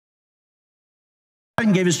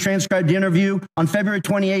Biden gave his transcribed interview on February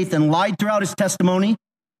 28th and lied throughout his testimony.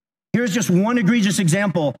 Here's just one egregious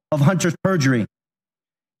example of Hunter's perjury.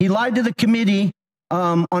 He lied to the committee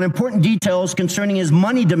on important details concerning his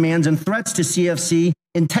money demands and threats to CFC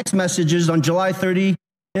in text messages on July 30th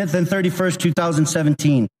and 31st,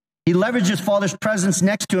 2017. He leveraged his father's presence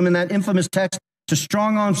next to him in that infamous text to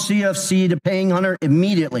strong-arm CFC to paying Hunter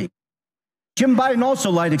immediately. Jim Biden also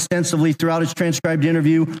lied extensively throughout his transcribed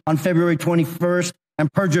interview on February 21st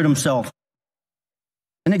and perjured himself.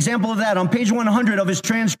 An example of that, on page 100 of his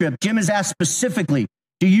transcript, Jim is asked specifically,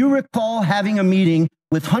 do you recall having a meeting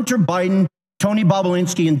with Hunter Biden, Tony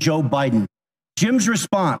Bobulinski, and Joe Biden? Jim's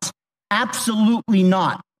response, absolutely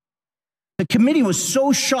not. The committee was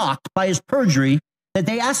so shocked by his perjury that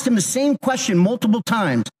they asked him the same question multiple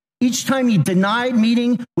times. Each time he denied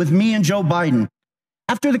meeting with me and Joe Biden.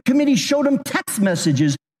 After the committee showed him text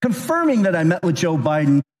messages confirming that I met with Joe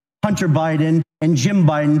Biden, Hunter Biden, and Jim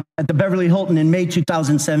Biden at the Beverly Hilton in May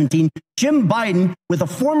 2017, Jim Biden, with a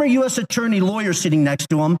former U.S. attorney lawyer sitting next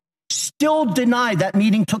to him, still denied that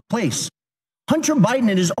meeting took place. Hunter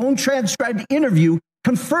Biden, in his own transcribed interview,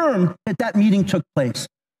 confirmed that that meeting took place.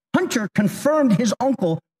 Hunter confirmed his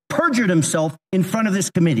uncle perjured himself in front of this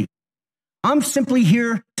committee. I'm simply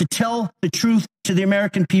here to tell the truth to the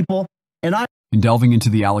American people, and In delving into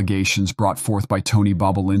the allegations brought forth by Tony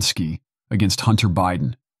Bobulinski against Hunter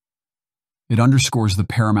Biden, it underscores the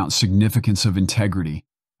paramount significance of integrity,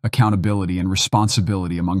 accountability, and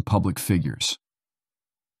responsibility among public figures.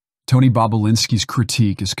 Tony Bobulinski's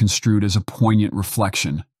critique is construed as a poignant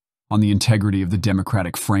reflection on the integrity of the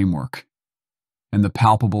democratic framework and the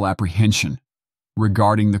palpable apprehension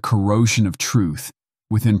regarding the corrosion of truth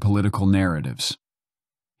within political narratives.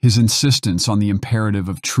 His insistence on the imperative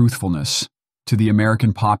of truthfulness to the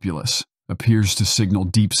American populace appears to signal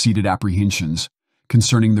deep-seated apprehensions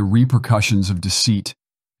concerning the repercussions of deceit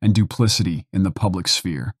and duplicity in the public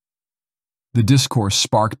sphere. The discourse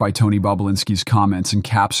sparked by Tony Bobulinski's comments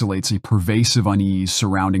encapsulates a pervasive unease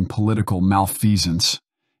surrounding political malfeasance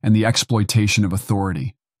and the exploitation of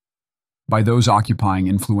authority by those occupying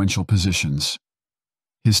influential positions.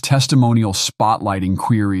 His testimonial spotlighting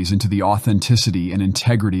queries into the authenticity and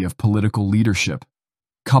integrity of political leadership,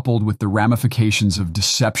 coupled with the ramifications of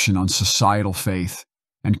deception on societal faith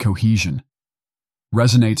and cohesion,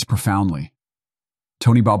 resonates profoundly.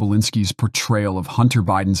 Tony Bobulinski's portrayal of Hunter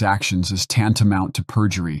Biden's actions as tantamount to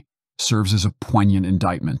perjury serves as a poignant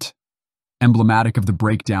indictment, emblematic of the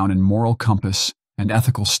breakdown in moral compass and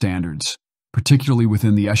ethical standards, particularly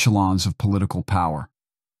within the echelons of political power.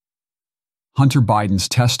 Hunter Biden's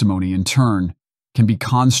testimony, in turn, can be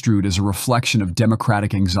construed as a reflection of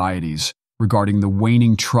democratic anxieties regarding the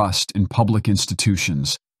waning trust in public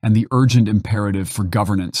institutions and the urgent imperative for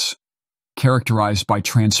governance, characterized by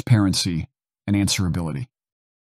transparency and answerability.